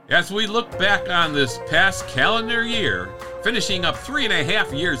As we look back on this past calendar year, finishing up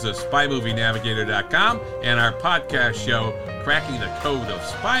 3.5 years of SpyMovieNavigator.com and our podcast show, Cracking the Code of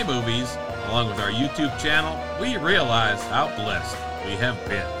Spy Movies, along with our YouTube channel, we realize how blessed we have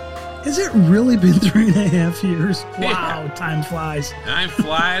been. Has it really been 3.5 years? Wow, Yeah. Time flies. Time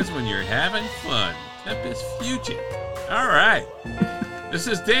flies when you're having fun. Tempest fugit. All right. This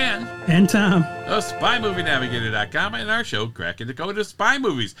is Dan And Tom. of SpyMovieNavigator.com and our show, Cracking the Code of Spy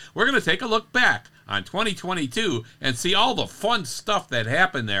Movies. We're going to take a look back on 2022 and see all the fun stuff that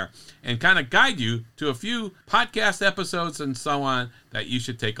happened there and kind of guide you to a few podcast episodes and so on that you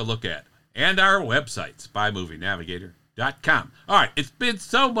should take a look at. And our website, SpyMovieNavigator.com. All right, it's been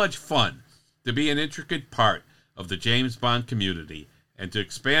so much fun to be an intricate part of the James Bond community and to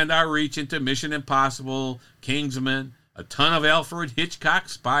expand our reach into Mission Impossible, Kingsman, a ton of Alfred Hitchcock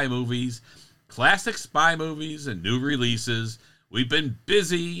spy movies, classic spy movies, and new releases. We've been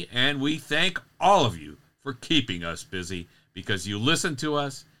busy, and we thank all of you for keeping us busy because you listen to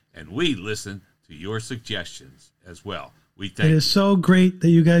us, and we listen to your suggestions as well. We It thank is so great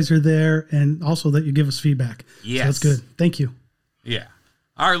that you guys are there and also that you give us feedback. Yes. So that's good. Thank you. Yeah.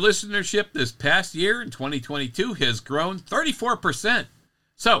 Our listenership this past year in 2022 has grown 34%.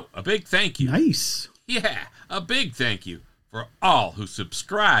 So, a big thank you. Nice. Yeah, a big thank you for all who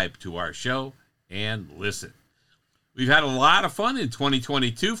subscribe to our show and listen. We've had a lot of fun in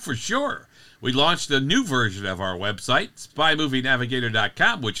 2022 for sure. We launched a new version of our website,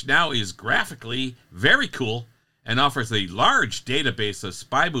 SpyMovieNavigator.com, which now is graphically very cool and offers a large database of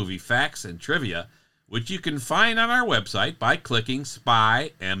spy movie facts and trivia, which you can find on our website by clicking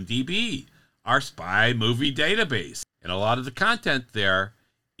SpyMDB, our spy movie database. And a lot of the content there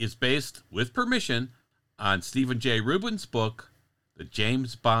is based, with permission, on Stephen J. Rubin's book, The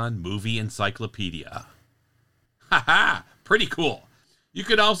James Bond Movie Encyclopedia. Ha! Pretty cool. You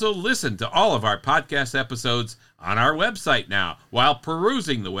can also listen to all of our podcast episodes on our website now while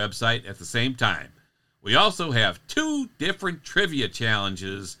perusing the website at the same time. We also have 2 different trivia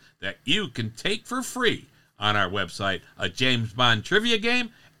challenges that you can take for free on our website, a James Bond trivia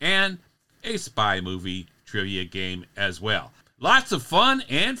game and a spy movie trivia game as well. Lots of fun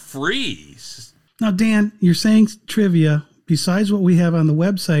and free. Now, Dan, you're saying trivia. Besides what we have on the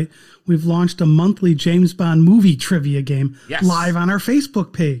website, we've launched a monthly James Bond movie trivia game Yes. live on our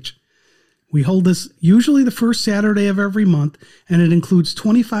Facebook page. We hold this usually the first Saturday of every month, and it includes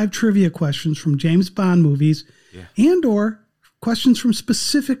 25 trivia questions from James Bond movies and or questions from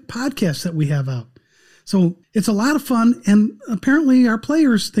specific podcasts that we have out. So it's a lot of fun, and apparently our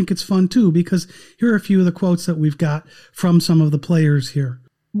players think it's fun too, because here are a few of the quotes that we've got from some of the players here.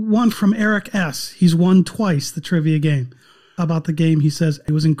 One from Eric S. He's won twice the trivia game. About the game, he says,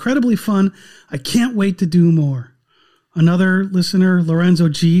 "It was incredibly fun. I can't wait to do more." Another listener, Lorenzo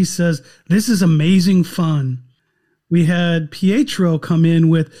G, says, "This is amazing fun." We had Pietro come in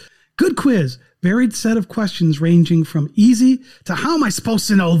with, "Good quiz. Varied set of questions ranging from easy to how am I supposed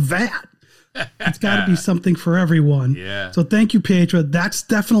to know that?" It's got to be something for everyone. Yeah. So thank you, Pietro. That's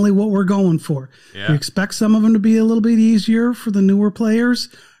definitely what we're going for. Yeah. We expect some of them to be a little bit easier for the newer players,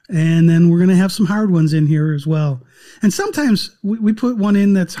 and then we're going to have some hard ones in here as well. And sometimes we put one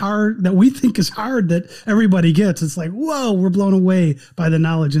in that's hard, that we think is hard, that everybody gets. It's like, whoa, we're blown away by the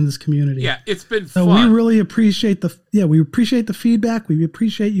knowledge in this community. Yeah, it's been So fun. we really appreciate the feedback. We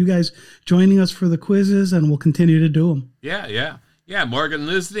appreciate you guys joining us for the quizzes, and we'll continue to do them. Yeah. Morgan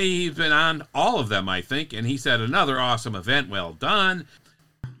Lisney, he's been on all of them, I think, and he said another awesome event. Well done.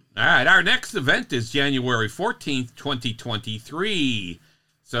 All right, our next event is January 14th, 2023.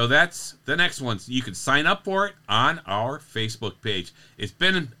 So that's the next one. You can sign up for it on our Facebook page. It's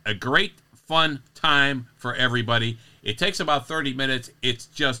been a great, fun time for everybody. It takes about 30 minutes. It's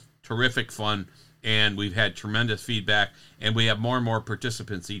just terrific fun, and we've had tremendous feedback, and we have more and more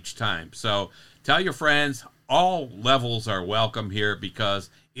participants each time. So tell your friends. All levels are welcome here because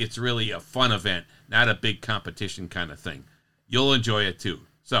it's really a fun event, not a big competition kind of thing. You'll enjoy it too.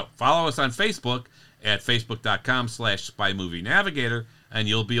 So follow us on Facebook at facebook.com/SpyMovieNavigator, and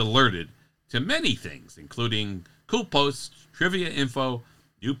you'll be alerted to many things, including cool posts, trivia info,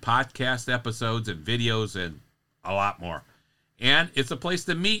 new podcast episodes and videos, and a lot more. And it's a place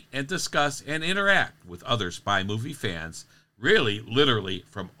to meet and discuss and interact with other spy movie fans, really, literally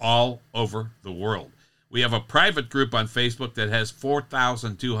from all over the world. We have a private group on Facebook that has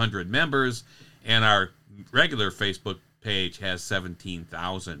 4,200 members, and our regular Facebook page has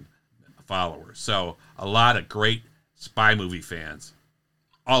 17,000 followers. So a lot of great spy movie fans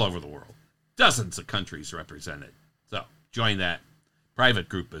all over the world. Dozens of countries represented. So join that private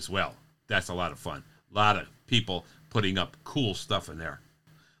group as well. That's a lot of fun. A lot of people putting up cool stuff in there.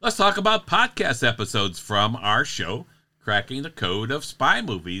 Let's talk about podcast episodes from our show, Cracking the Code of Spy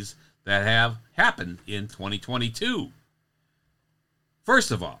Movies, that have happened in 2022. First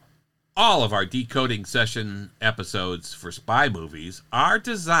of all of our decoding session episodes for spy movies are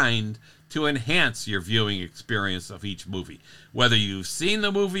designed to enhance your viewing experience of each movie. Whether you've seen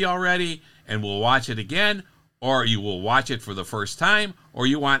the movie already and will watch it again, or you will watch it for the first time, or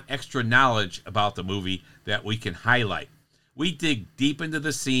you want extra knowledge about the movie that we can highlight. We dig deep into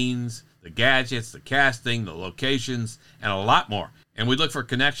the scenes, the gadgets, the casting, the locations, and a lot more. And we look for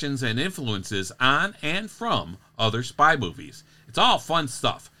connections and influences on and from other spy movies. It's all fun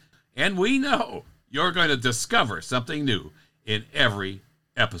stuff. And we know you're going to discover something new in every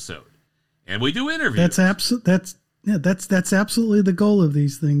episode. And we do interviews. That's absolutely the goal of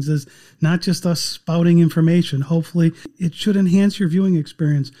these things, is not just us spouting information. Hopefully it should enhance your viewing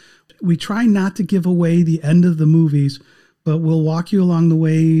experience. We try not to give away the end of the movies, but we'll walk you along the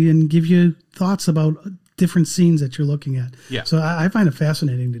way and give you thoughts about different scenes that you're looking at. Yeah. So I find it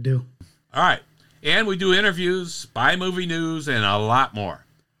fascinating to do. All right. And we do interviews, spy movie news, and a lot more.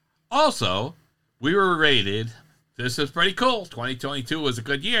 Also, we were rated, this is pretty cool, 2022 was a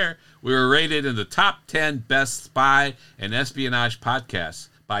good year, we were rated in the top 10 best spy and espionage podcasts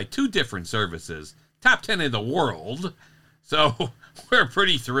by 2 different services, top 10 in the world. So we're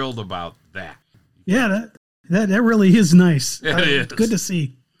pretty thrilled about that. Yeah, that really is nice. It is. Good to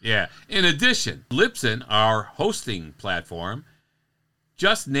see. Yeah. In addition, Libsyn, our hosting platform,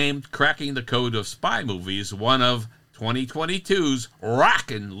 just named Cracking the Code of Spy Movies one of 2022's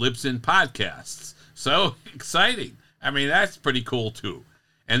rockin' Libsyn podcasts. So exciting. I mean, that's pretty cool too.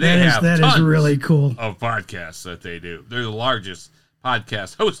 And they have tons really cool of podcasts that they do. They're the largest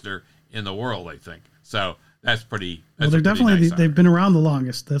podcast hoster in the world, I think. So that's pretty. Well, they're definitely they've been around the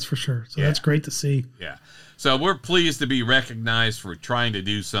longest. That's for sure. So that's great to see. Yeah. So we're pleased to be recognized for trying to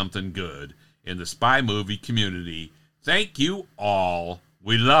do something good in the spy movie community. Thank you all.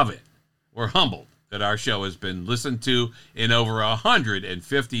 We love it. We're humbled that our show has been listened to in over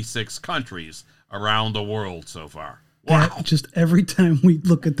 156 countries around the world so far. Wow. Just every time we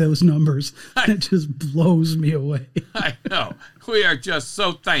look at those numbers, it just blows me away. I know. We are just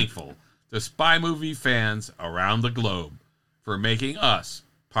so thankful to spy movie fans around the globe for making us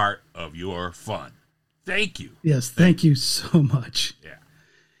part of your fun. Thank you. Yes, thank you so much. Yeah.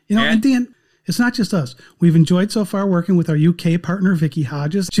 You know, and Dan, it's not just us. We've enjoyed so far working with our UK partner, Vicky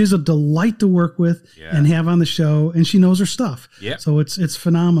Hodges. She's a delight to work with and have on the show, and she knows her stuff. Yeah. So it's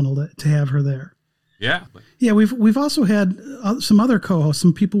phenomenal to have her there. Yeah. Yeah, we've also had some other co-hosts,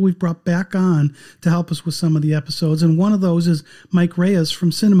 some people we've brought back on to help us with some of the episodes, and one of those is Mike Reyes from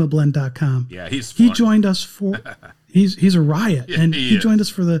CinemaBlend.com. Yeah, he's fun. He joined us for he's a riot, and he joined us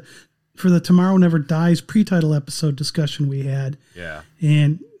for the Tomorrow Never Dies pre-title episode discussion we had. Yeah.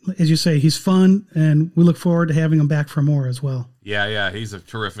 And as you say, he's fun, and we look forward to having him back for more as well. Yeah, he's a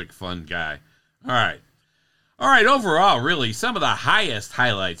terrific, fun guy. All right, overall, really, some of the highest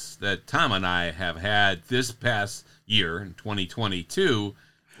highlights that Tom and I have had this past year in 2022,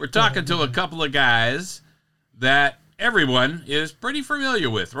 we're talking to a couple of guys that everyone is pretty familiar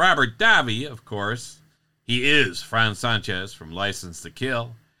with. Robert Davi, of course. He is Franz Sanchez from License to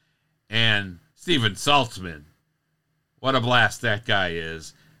Kill. And Steven Saltzman. What a blast that guy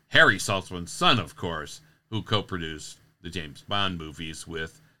is. Harry Saltzman's son, of course, who co-produced the James Bond movies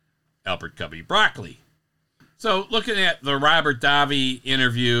with Albert Cubby Broccoli. So looking at the Robert Davi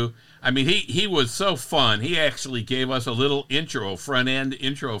interview, I mean, he was so fun. He actually gave us a little front-end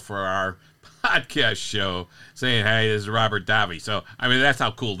intro for our podcast show saying, hey, this is Robert Davi. So, I mean, that's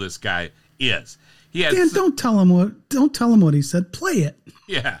how cool this guy is. Dan, don't tell him what he said. Play it.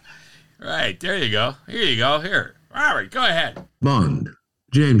 Yeah. Right. There you go. Here you go. Here. Robert, go ahead. Bond.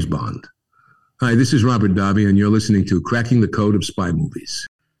 James Bond. Hi, this is Robert Davi, and you're listening to Cracking the Code of Spy Movies.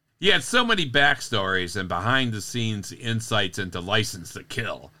 He had so many backstories and behind-the-scenes insights into License to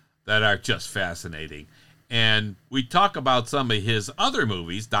Kill that are just fascinating. And we talk about some of his other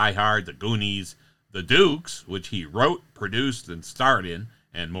movies, Die Hard, The Goonies, The Dukes, which he wrote, produced, and starred in,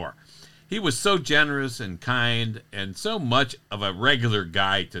 and more. He was so generous and kind and so much of a regular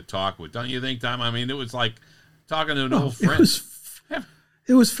guy to talk with. Don't you think, Tom? I mean, it was like talking to an old friend.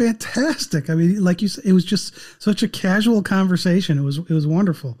 It was fantastic. I mean, like you said, it was just such a casual conversation. It was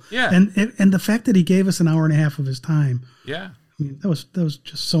wonderful. Yeah. And the fact that he gave us an hour and a half of his time. Yeah. I mean, that was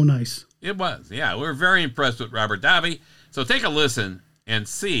just so nice. It was. Yeah. We're very impressed with Robert Davi. So take a listen and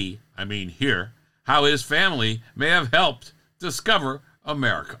hear how his family may have helped discover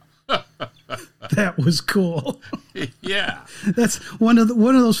America. That was cool. Yeah. That's one of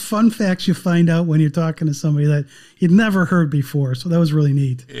those fun facts you find out when you're talking to somebody that you'd never heard before. So that was really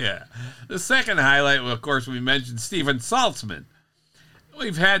neat. Yeah. The second highlight, well, of course, we mentioned Steven Saltzman.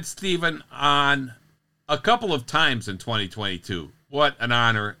 We've had Steven on a couple of times in 2022. What an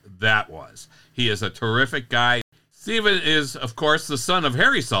honor that was. He is a terrific guy. Steven is, of course, the son of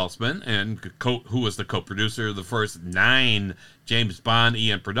Harry Saltzman, and who was the co-producer of the first 9 James Bond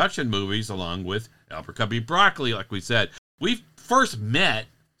EN production movies, along with Albert Cubby Broccoli, like we said. We first met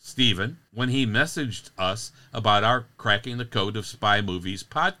Steven when he messaged us about our Cracking the Code of Spy Movies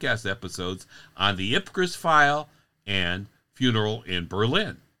podcast episodes on the Ipcris File and Funeral in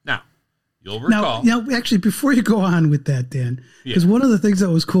Berlin. Now, you'll recall. Now, actually, before you go on with that, Dan, because one of the things that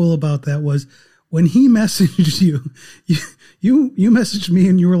was cool about that was when he messaged you messaged me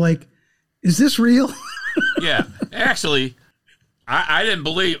and you were like, "Is this real?" Yeah, actually, I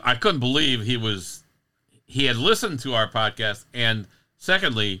couldn't believe he had listened to our podcast, and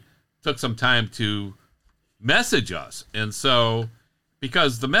secondly, took some time to message us. And so,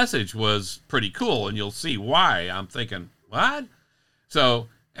 because the message was pretty cool, and you'll see why, I'm thinking, what? So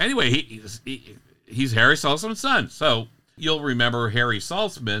anyway, he's Harry Saltzman's son. So you'll remember Harry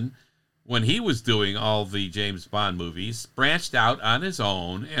Saltzman, when he was doing all the James Bond movies, branched out on his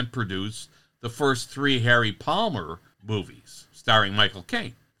own and produced the first 3 Harry Palmer movies, starring Michael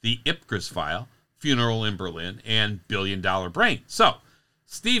Caine: The Ipcris File, Funeral in Berlin, and $1 Billion Brain. So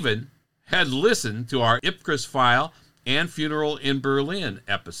Steven had listened to our Ipcris File and Funeral in Berlin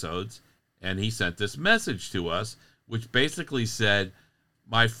episodes, and he sent this message to us, which basically said,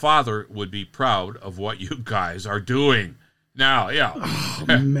 "My father would be proud of what you guys are doing." Now, yeah.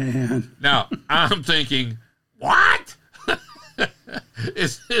 Oh, man. Now, I'm thinking, what?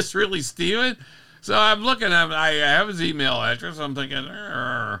 Is this really Steven? So I'm looking at him. I have his email address. I'm thinking,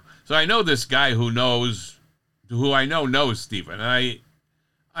 so I know this guy who I know knows Steven. And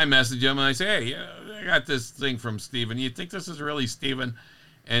I message him and I say, "Hey, I got this thing from Steven. You think this is really Steven?"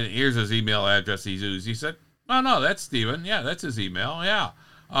 And here's his email address he used. He said, "Oh, no, that's Steven. Yeah, that's his email. Yeah.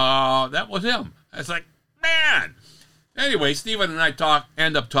 That was him." I was like, man. Anyway, Steven and I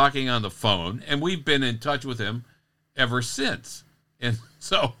end up talking on the phone, and we've been in touch with him ever since. And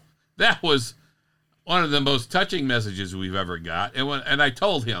so that was one of the most touching messages we've ever got. And I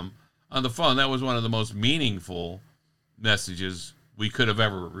told him on the phone that was one of the most meaningful messages we could have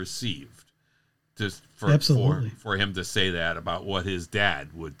ever received. For him to say that about what his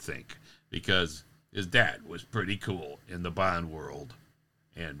dad would think, because his dad was pretty cool in the Bond world.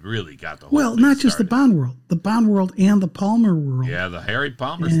 And really got the whole thing not just started. the Bond world and the Palmer world. Yeah, the Harry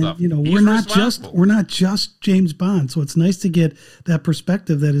Palmer stuff. You know, we're not just James Bond. So it's nice to get that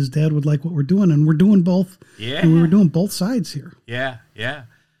perspective that his dad would like what we're doing, and we're doing both. Yeah, and we were doing both sides here. Yeah.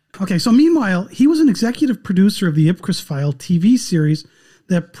 Okay, so meanwhile, he was an executive producer of the Ipcris File TV series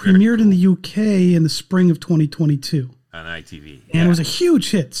that premiered in the UK in the spring of 2022 on ITV, and it was a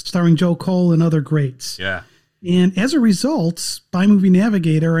huge hit, starring Joe Cole and other greats. Yeah. And as a result, Spy Movie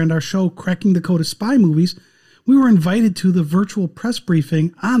Navigator and our show Cracking the Code of Spy Movies, we were invited to the virtual press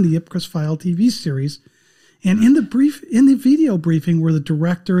briefing on the Ipcris File TV series. And in the video briefing were the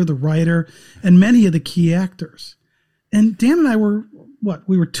director, the writer, and many of the key actors. And Dan and I were,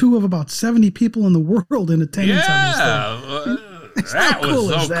 we were 2 of about 70 people in the world in attendance on this thing. That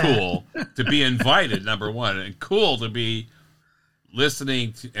was so cool to be invited, number one, and cool to be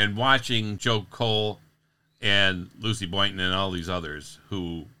listening to and watching Joe Cole and Lucy Boynton and all these others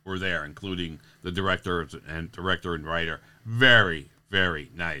who were there, including the director and writer. Very,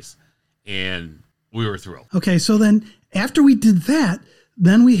 very nice. And we were thrilled. Okay, so then after we did that,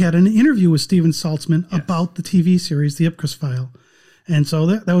 then we had an interview with Steven Saltzman about the TV series, The Ipcris File. And so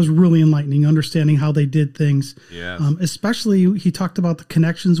that was really enlightening, understanding how they did things. Yes. Especially, he talked about the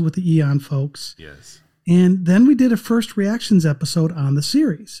connections with the Eon folks. Yes. And then we did a first reactions episode on the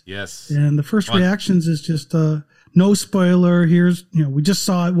series. Yes. And the first reactions is just no spoiler. Here's, we just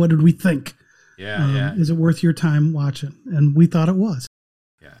saw it. What did we think? Yeah. Is it worth your time watching? And we thought it was.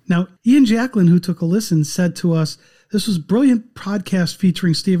 Yeah. Now, Ian Jacklin, who took a listen, said to us, "This was a brilliant podcast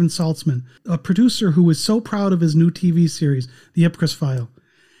featuring Steven Saltzman, a producer who was so proud of his new TV series, The Ipcris File.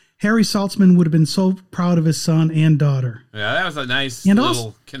 Harry Saltzman would have been so proud of his son and daughter." Yeah, that was a nice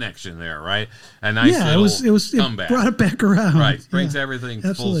little connection there, right? A nice comeback. It brought it back around. Right, brings everything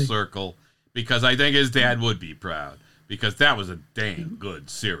full circle, because I think his dad would be proud, because that was a dang good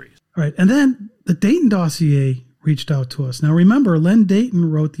series. All right, and then the Dayton dossier reached out to us. Now remember, Len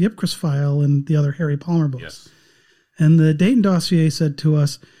Dayton wrote The Ipcris File and the other Harry Palmer books. Yes. And the Dayton dossier said to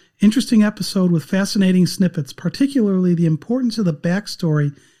us, "Interesting episode with fascinating snippets, particularly the importance of the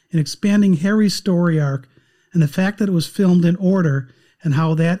backstory in expanding Harry's story arc and the fact that it was filmed in order and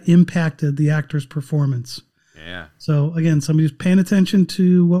how that impacted the actor's performance. Yeah. So again, somebody who's paying attention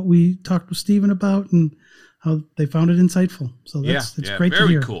to what we talked with Steven about and how they found it insightful. So that's it's great to hear.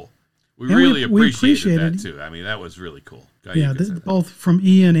 Very cool. We really appreciated that too. I mean, that was really cool. Both from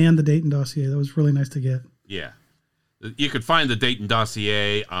Ian and the Dayton Dossier. That was really nice to get. Yeah. You could find the Dayton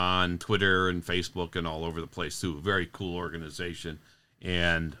Dossier on Twitter and Facebook and all over the place too. Very cool organization.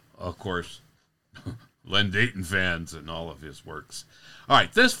 And of course, Len Dayton fans and all of his works. All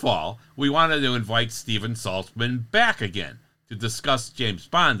right, this fall, we wanted to invite Steven Saltzman back again to discuss James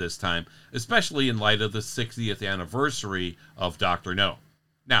Bond this time, especially in light of the 60th anniversary of Dr. No.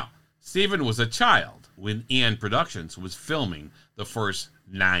 Now, Steven was a child when Eon Productions was filming the first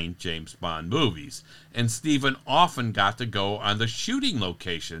 9 James Bond movies, and Steven often got to go on the shooting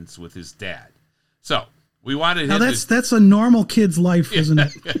locations with his dad. So, we wanted him that's a normal kid's life, isn't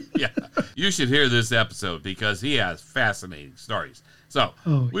it? Yeah. You should hear this episode because he has fascinating stories. So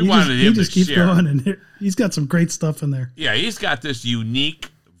we wanted him to share. Keep going, and he's got some great stuff in there. Yeah, he's got this unique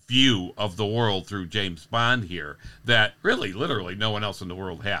view of the world through James Bond here that really, literally, no one else in the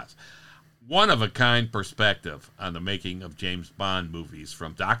world has. One-of-a-kind perspective on the making of James Bond movies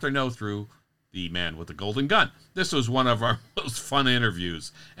from Dr. No through The Man with the Golden Gun. This was one of our most fun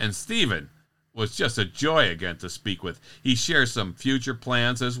interviews, and Steven was just a joy again to speak with. He shares some future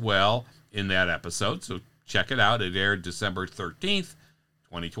plans as well in that episode, so check it out. It aired December 13th,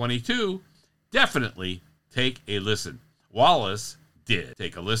 2022. Definitely take a listen. Wallace did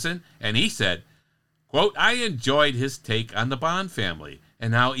take a listen, and he said, quote, I enjoyed his take on the Bond family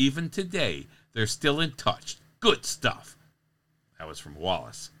and how even today they're still in touch. Good stuff. That was from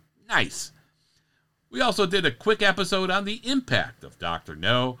Wallace. Nice. We also did a quick episode on the impact of Dr.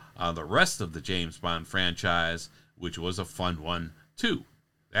 No on the rest of the James Bond franchise, which was a fun one, too.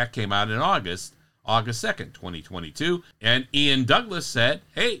 That came out in August 2nd, 2022, and Ian Douglas said,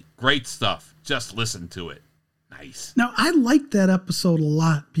 hey, great stuff. Just listen to it. Nice. Now, I liked that episode a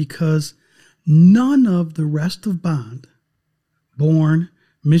lot because none of the rest of Bond, Bourne,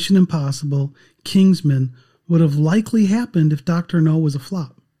 Mission Impossible, Kingsman, would have likely happened if Dr. No was a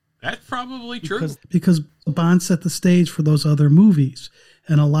flop. That's probably true. Because Bond set the stage for those other movies,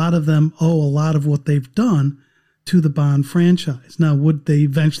 and a lot of them owe a lot of what they've done to the Bond franchise. Now, would they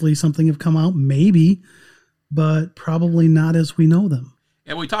eventually something have come out? Maybe, but probably not as we know them.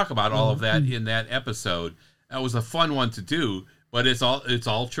 And we talk about all of that in that episode. That was a fun one to do, but it's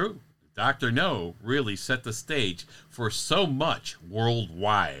all true. Dr. No really set the stage for so much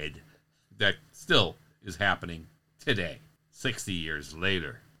worldwide that still is happening today, 60 years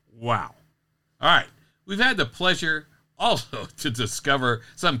later. Wow. All right. We've had the pleasure also to discover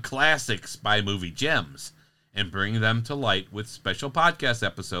some classic spy movie gems and bring them to light with special podcast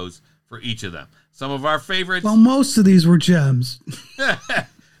episodes for each of them. Some of our favorites. Well, most of these were gems.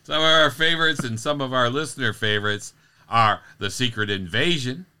 Some of our favorites and some of our listener favorites are The Secret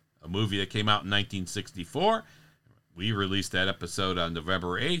Invasion, a movie that came out in 1964. We released that episode on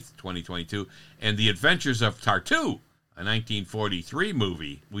November 8th, 2022. And The Adventures of Tartu, a 1943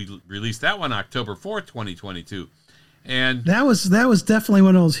 movie. We released that one October 4th, 2022. And that was definitely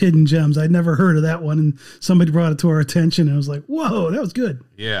one of those hidden gems. I'd never heard of that one, and somebody brought it to our attention, and I was like, whoa, that was good.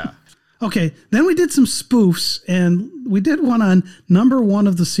 Yeah. Okay, then we did some spoofs, and we did one on number 1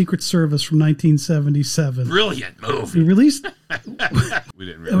 of the Secret Service from 1977. Brilliant movie. We released we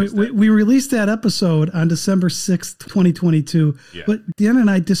didn't realize that. We released that episode on December 6th, 2022, but Dan and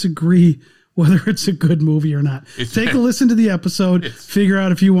I disagree whether it's a good movie or not. Take a listen to the episode, figure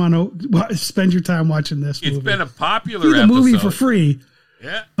out if you want to spend your time watching this movie. It's been a popular episode. Movie for free.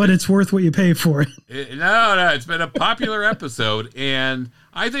 Yeah, but it's worth what you pay for it. No, it's been a popular episode, and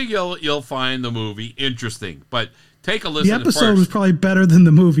I think you'll find the movie interesting. But take a listen. The episode was probably better than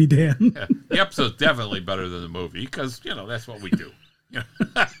the movie, Dan. Yeah, the episode's definitely better than the movie because that's what we do.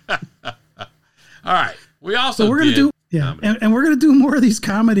 All right, we also we're gonna do and we're gonna do more of these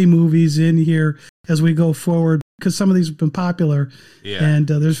comedy movies in here as we go forward because some of these have been popular. Yeah, and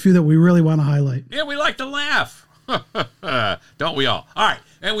there's a few that we really want to highlight. Yeah, we like to laugh. Don't we all? All right.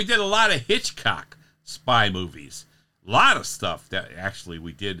 And we did a lot of Hitchcock spy movies. A lot of stuff that actually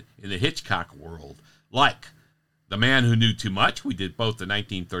we did in the Hitchcock world. Like The Man Who Knew Too Much. We did both the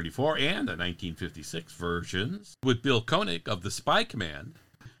 1934 and the 1956 versions with Bill Koenig of The Spy Command.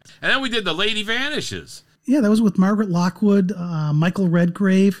 And then we did The Lady Vanishes. Yeah, that was with Margaret Lockwood, Michael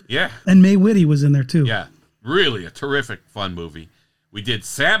Redgrave. Yeah. And Mae Whitty was in there too. Yeah. Really a terrific, fun movie. We did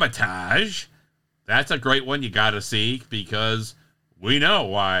Sabotage. That's a great one you got to see because we know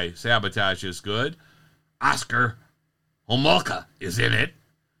why Sabotage is good. Oscar Homolka is in it.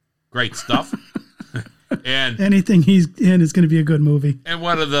 Great stuff. And anything he's in is going to be a good movie. And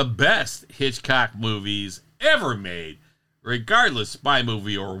one of the best Hitchcock movies ever made, regardless spy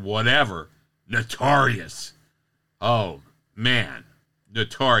movie or whatever, Notorious. Oh, man.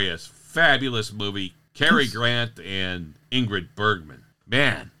 Notorious. Fabulous movie. Cary Grant and Ingrid Bergman.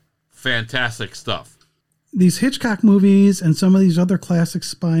 Man, fantastic stuff. These Hitchcock movies and some of these other classic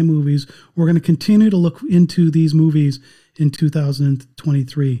spy movies, we're going to continue to look into these movies in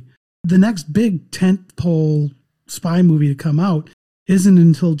 2023. The next big tentpole spy movie to come out isn't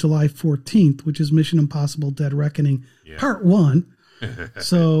until July 14th, which is Mission Impossible: Dead Reckoning Part 1.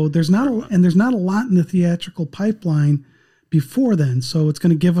 So there's not a lot in the theatrical pipeline before then. So it's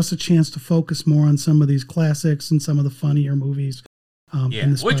going to give us a chance to focus more on some of these classics and some of the funnier movies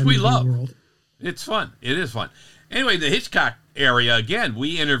in the spy which we movie love. world. It's fun. It is fun. Anyway, the Hitchcock area, again,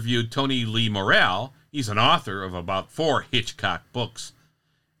 we interviewed Tony Lee Morrell. He's an author of about 4 Hitchcock books.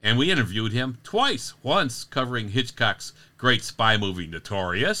 And we interviewed him twice. Once covering Hitchcock's great spy movie,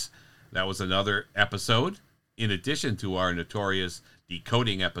 Notorious. That was another episode, in addition to our Notorious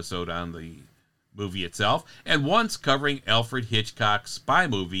decoding episode on the movie itself. And once covering Alfred Hitchcock's spy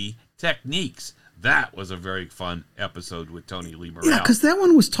movie, Techniques. That was a very fun episode with Tony Lee Morrell. Yeah, because that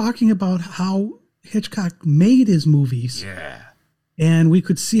one was talking about how Hitchcock made his movies. Yeah. And we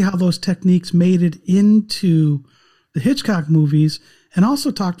could see how those techniques made it into the Hitchcock movies, and also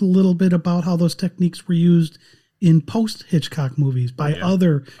talked a little bit about how those techniques were used in post-Hitchcock movies by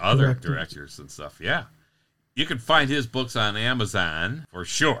other directors and stuff. Yeah. You can find his books on Amazon for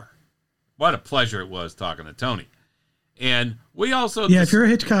sure. What a pleasure it was talking to Tony. And we also... Yeah, if you're a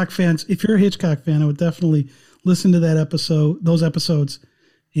Hitchcock fan, I would definitely listen to those episodes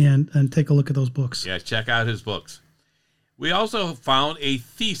and take a look at those books. Yeah, check out his books. We also found a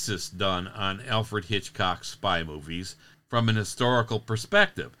thesis done on Alfred Hitchcock's spy movies from an historical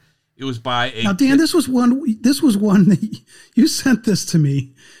perspective. It was by a... Now, Dan, this was one that you sent this to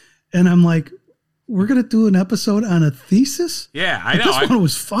me, and I'm like, we're going to do an episode on a thesis? Yeah, I know. This one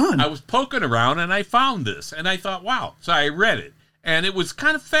was fun. I was poking around, and I found this, and I thought, wow. So I read it, and it was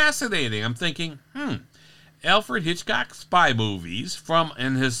kind of fascinating. I'm thinking, Alfred Hitchcock spy movies from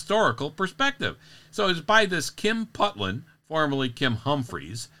an historical perspective. So it's by this Kim Putland, formerly Kim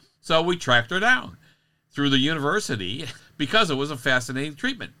Humphreys. So we tracked her down through the university because it was a fascinating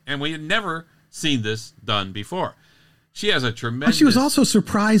treatment. And we had never seen this done before. She has a tremendous... She was also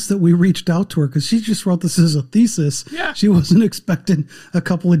surprised that we reached out to her because she just wrote this as a thesis. Yeah. She wasn't expecting a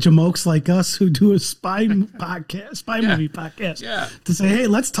couple of jamokes like us who do a spy movie podcast to say, hey,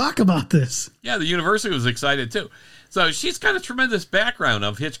 let's talk about this. Yeah, the university was excited too. So she's got a tremendous background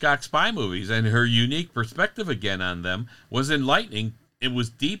of Hitchcock spy movies, and her unique perspective again on them was enlightening. It was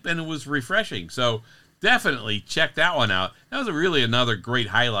deep and it was refreshing. So definitely check that one out. That was really another great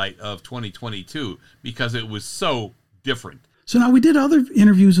highlight of 2022 because it was so different. So now we did other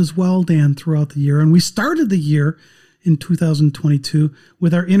interviews as well, Dan, throughout the year. And we started the year in 2022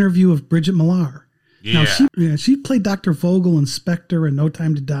 with our interview of Bridget Millar. Yeah. Now, she played Dr. Vogel in Spectre and No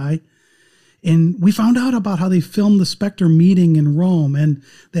Time to Die. And we found out about how they filmed the Spectre meeting in Rome and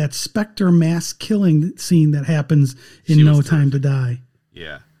that Spectre mass killing scene that happens in No Time to Die.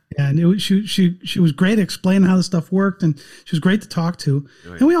 Yeah. And she was great at explaining how this stuff worked, and she was great to talk to.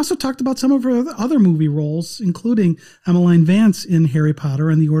 Right. And we also talked about some of her other movie roles, including Emmeline Vance in Harry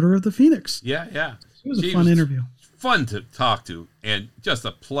Potter and the Order of the Phoenix. Yeah, yeah. It was a fun interview. Fun to talk to, and just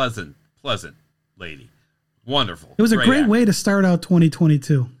a pleasant lady. Wonderful. It was a great way to start out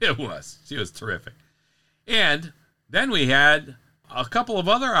 2022. It was. She was terrific. And then we had a couple of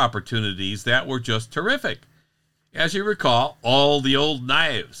other opportunities that were just terrific. As you recall, All the Old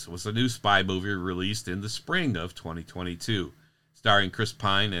Knives was a new spy movie released in the spring of 2022, starring Chris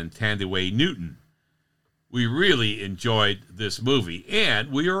Pine and Thandiwe Newton. We really enjoyed this movie,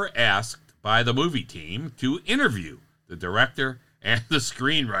 and we were asked by the movie team to interview the director and the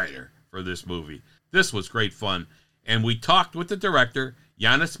screenwriter for this movie. This was great fun, and we talked with the director,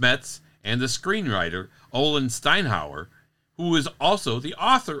 Janis Metz, and the screenwriter, Olin Steinhauer, who is also the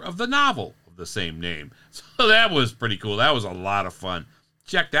author of the novel of the same name. So that was pretty cool. That was a lot of fun.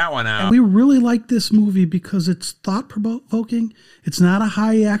 Check that one out. And we really like this movie because it's thought-provoking. It's not a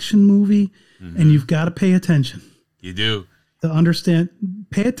high-action movie, and you've got to pay attention. You do. To understand,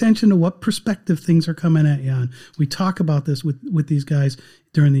 pay attention to what perspective things are coming at you on. We talk about this with these guys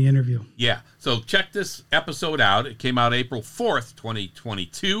during the interview. Yeah, so check this episode out. It came out April 4th,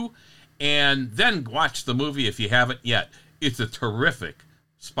 2022, and then watch the movie if you haven't yet. It's a terrific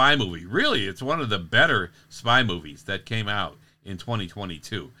spy movie. Really, it's one of the better spy movies that came out in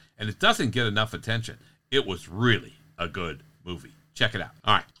 2022, and it doesn't get enough attention. It was really a good movie. Check it out.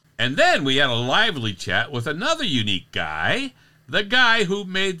 All right. And then we had a lively chat with another unique guy, the guy who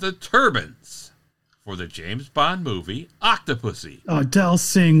made the turbans for the James Bond movie Octopussy. Oh, Del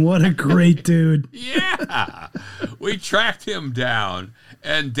Singh, what a great dude. Yeah. We tracked him down,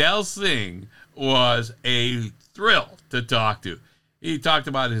 and Del Singh was a thrill to talk to. He talked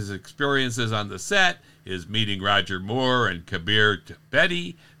about his experiences on the set, his meeting Roger Moore and Kabir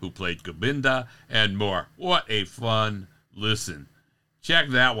Bedi, who played Gobinda, and more. What a fun listen. Check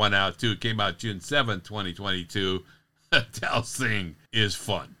that one out, too. It came out June 7th, 2022. Del Singh is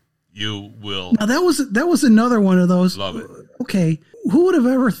fun. You will. Now, that was another one of those. Love it. Okay, who would have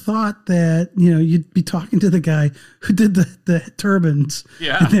ever thought that, you'd be talking to the guy who did the turbans in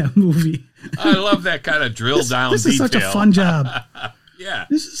that movie? I love that kind of drill down this detail. This is such a fun job. Yeah.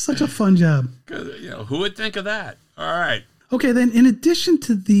 This is such a fun job. Who would think of that? All right. Okay, then in addition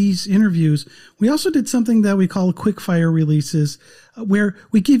to these interviews, we also did something that we call quick fire releases, where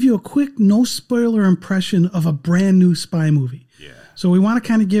we give you a quick, no spoiler impression of a brand new spy movie. Yeah. So we want to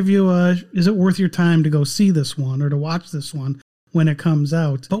kind of give you is it worth your time to go see this one or to watch this one when it comes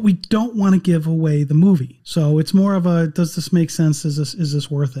out? But we don't want to give away the movie. So it's more of a, does this make sense? Is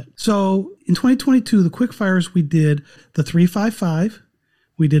this worth it? So in 2022, the quick fires, we did the 355,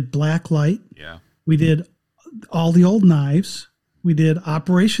 we did Black Light, we did All the Old Knives, we did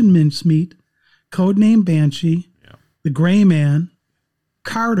Operation Mincemeat, Codename Banshee, The Gray Man,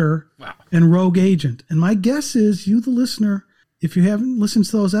 Carter, and Rogue Agent. And my guess is you, the listener, if you haven't listened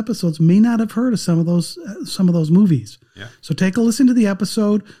to those episodes, may not have heard of some of those movies. Yeah. So take a listen to the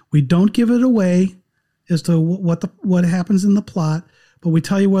episode. We don't give it away as to what happens in the plot, but we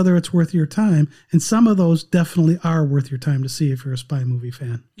tell you whether it's worth your time. And some of those definitely are worth your time to see if you're a spy movie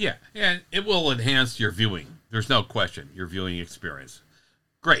fan. Yeah, and it will enhance your viewing. There's no question, your viewing experience.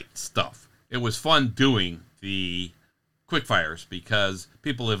 Great stuff. It was fun doing the quickfires because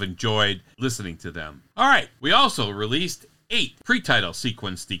people have enjoyed listening to them. All right, we also released 8 pre-title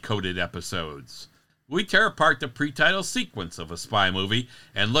sequence decoded episodes. We tear apart the pre-title sequence of a spy movie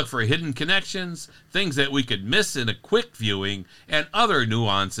and look for hidden connections, things that we could miss in a quick viewing, and other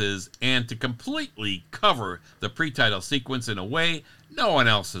nuances, and to completely cover the pre-title sequence in a way no one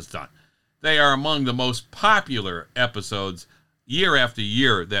else has done. They are among the most popular episodes year after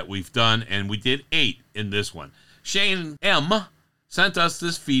year that we've done, and we did 8 in this one. Shane M. sent us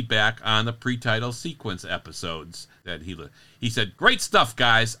this feedback on the pre-title sequence episodes that he said, "Great stuff,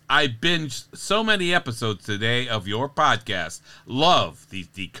 guys. I binged so many episodes today of your podcast. Love these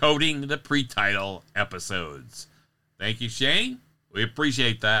decoding the pre-title episodes." Thank you, Shane. We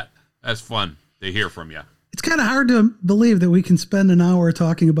appreciate that. That's fun to hear from you. It's kind of hard to believe that we can spend an hour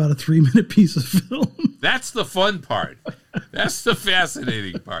talking about a 3-minute piece of film. That's the fun part. That's the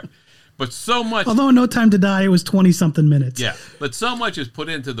fascinating part. But so much... Although No Time to Die, it was 20-something minutes. Yeah, but so much is put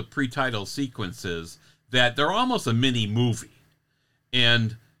into the pre-title sequences that they're almost a mini movie.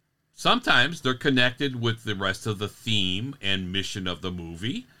 And sometimes they're connected with the rest of the theme and mission of the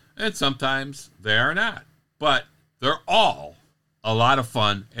movie, and sometimes they are not. But they're all a lot of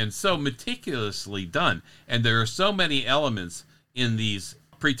fun and so meticulously done. And there are so many elements in these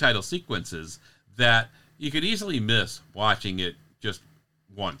pre-title sequences that you could easily miss watching it just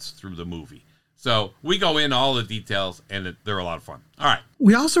once through the movie. So we go in all the details, and they're a lot of fun. All right.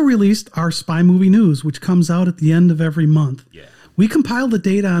 We also released our Spy Movie News, which comes out at the end of every month. Yeah. We compiled the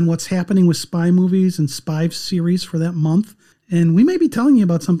data on what's happening with spy movies and spy series for that month. And we may be telling you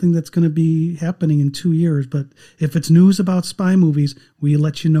about something that's going to be happening in 2 years. But if it's news about spy movies, we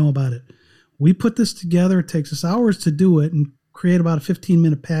let you know about it. We put this together. It takes us hours to do it and create about a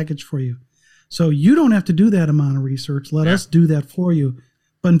 15-minute package for you. So you don't have to do that amount of research. Let us do that for you.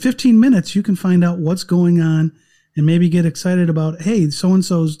 But in 15 minutes, you can find out what's going on and maybe get excited about, hey,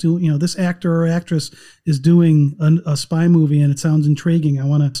 so-and-so's doing, this actor or actress is doing a spy movie and it sounds intriguing. I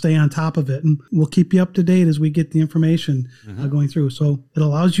want to stay on top of it. And we'll keep you up to date as we get the information going through. So it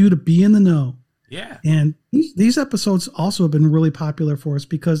allows you to be in the know. Yeah. And these episodes also have been really popular for us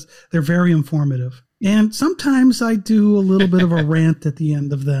because they're very informative. And sometimes I do a little bit of a rant at the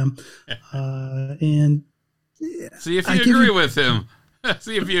end of them. And see if you agree with him.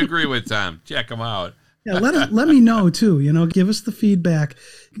 See if you agree with Tom. Check him out. Yeah, let me know too. Give us the feedback.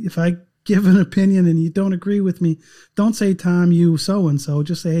 If I give an opinion and you don't agree with me, don't say, Tom, you so and so.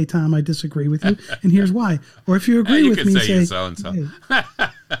 Just say, hey, Tom, I disagree with you, and here's why. Or if you agree with me, say so and so.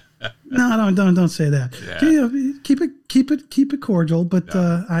 No, don't say that. Yeah. Keep it cordial. But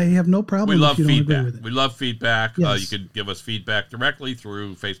I have no problem if you don't agree with it. We love feedback. Yes. You can give us feedback directly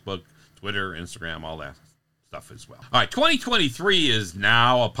through Facebook, Twitter, Instagram, all that stuff as well. All right, 2023 is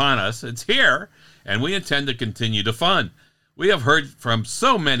now upon us. It's here, and we intend to continue the fun. We have heard from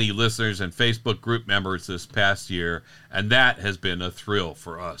so many listeners and Facebook group members this past year, and that has been a thrill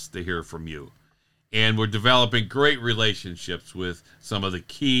for us to hear from you. And we're developing great relationships with some of the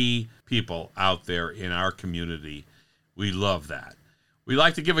key people out there in our community. We love that. We'd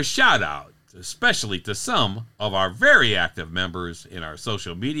like to give a shout out, especially to some of our very active members in our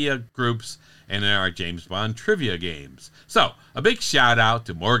social media groups and in our James Bond trivia games. So, a big shout out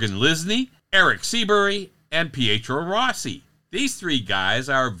to Morgan Lisney, Eric Seabury, and Pietro Rossi. These three guys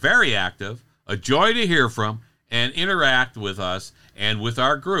are very active, a joy to hear from, and interact with us and with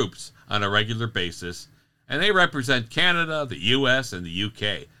our groups on a regular basis. And they represent Canada, the U.S., and the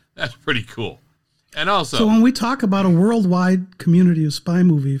U.K. That's pretty cool. And also, so when we talk about a worldwide community of spy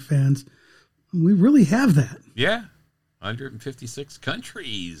movie fans, we really have that. Yeah, 156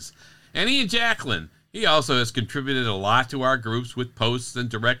 countries. And Ian Jacklin, he also has contributed a lot to our groups with posts and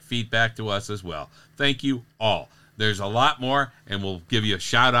direct feedback to us as well. Thank you all. There's a lot more, and we'll give you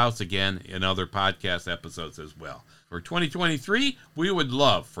shout-outs again in other podcast episodes as well. For 2023, we would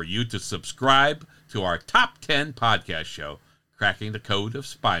love for you to subscribe to our Top 10 podcast show, Cracking the Code of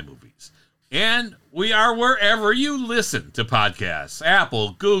Spy Movies. And we are wherever you listen to podcasts.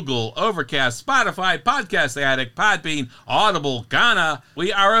 Apple, Google, Overcast, Spotify, Podcast Addict, Podbean, Audible, Ghana.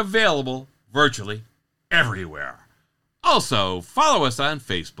 We are available virtually everywhere. Also, follow us on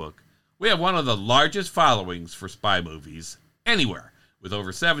Facebook. We have one of the largest followings for spy movies anywhere, with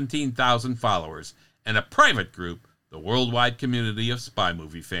over 17,000 followers, and a private group, the Worldwide Community of Spy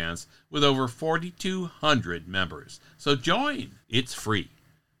Movie Fans, with over 4,200 members. So join. It's free.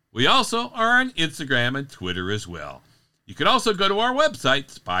 We also are on Instagram and Twitter as well. You can also go to our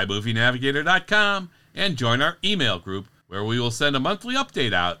website, spymovienavigator.com, and join our email group, where we will send a monthly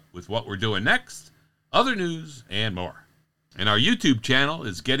update out with what we're doing next, other news, and more. And our YouTube channel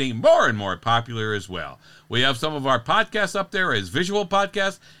is getting more and more popular as well. We have some of our podcasts up there as visual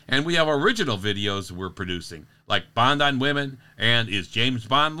podcasts, and we have original videos we're producing, like Bond on Women and Is James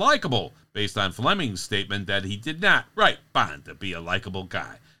Bond Likeable, based on Fleming's statement that he did not write Bond to be a likable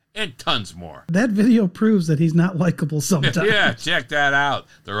guy, and tons more. That video proves that he's not likable sometimes. Yeah, check that out.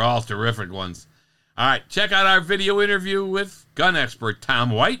 They're all terrific ones. All right, check out our video interview with gun expert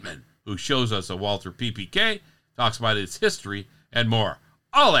Tom Whiteman, who shows us a Walther PPK, talks about its history, and more.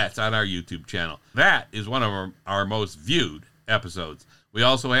 All that's on our YouTube channel. That is one of our most viewed episodes. We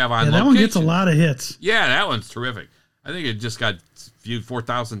also have On Location. That one gets a lot of hits. Yeah, that one's terrific. I think it just got viewed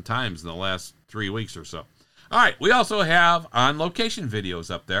 4,000 times in the last 3 weeks or so. All right, we also have On Location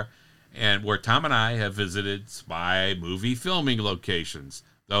videos up there, and where Tom and I have visited spy movie filming locations.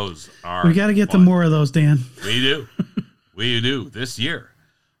 Those are We got to get fun. to more of those, Dan. We do. We do this year.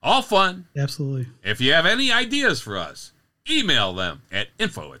 All fun. Absolutely. If you have any ideas for us, email them at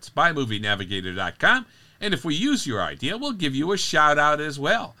info@spymovienavigator.com. And if we use your idea, we'll give you a shout out as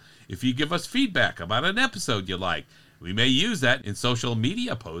well. If you give us feedback about an episode you like, we may use that in social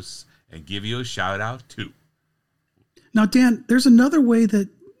media posts and give you a shout out too. Now, Dan, there's another way that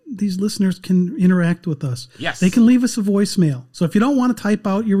these listeners can interact with us. Yes. They can leave us a voicemail. So if you don't want to type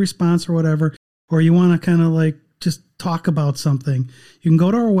out your response or whatever, or you want to kind of like just talk about something, you can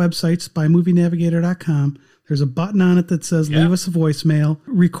go to our website, spymovienavigator.com. There's a button on it that says leave us a voicemail,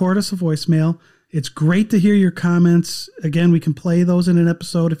 record us a voicemail. It's great to hear your comments. Again, we can play those in an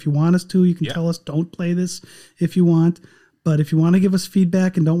episode if you want us to. You can tell us don't play this if you want. But if you want to give us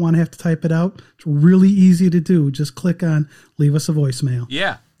feedback and don't want to have to type it out, it's really easy to do. Just click on leave us a voicemail.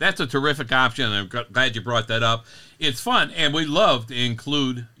 Yeah, that's a terrific option. I'm glad you brought that up. It's fun, and we love to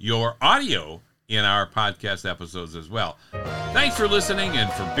include your audio in our podcast episodes as well. Thanks for listening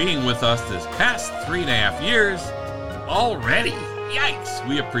and for being with us this past 3.5 years already. Yikes,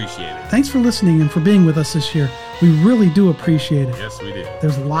 we appreciate it. Thanks for listening and for being with us this year. We really do appreciate it. Yes, we do.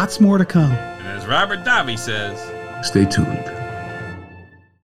 There's lots more to come. And as Robert Davi says, Stay tuned.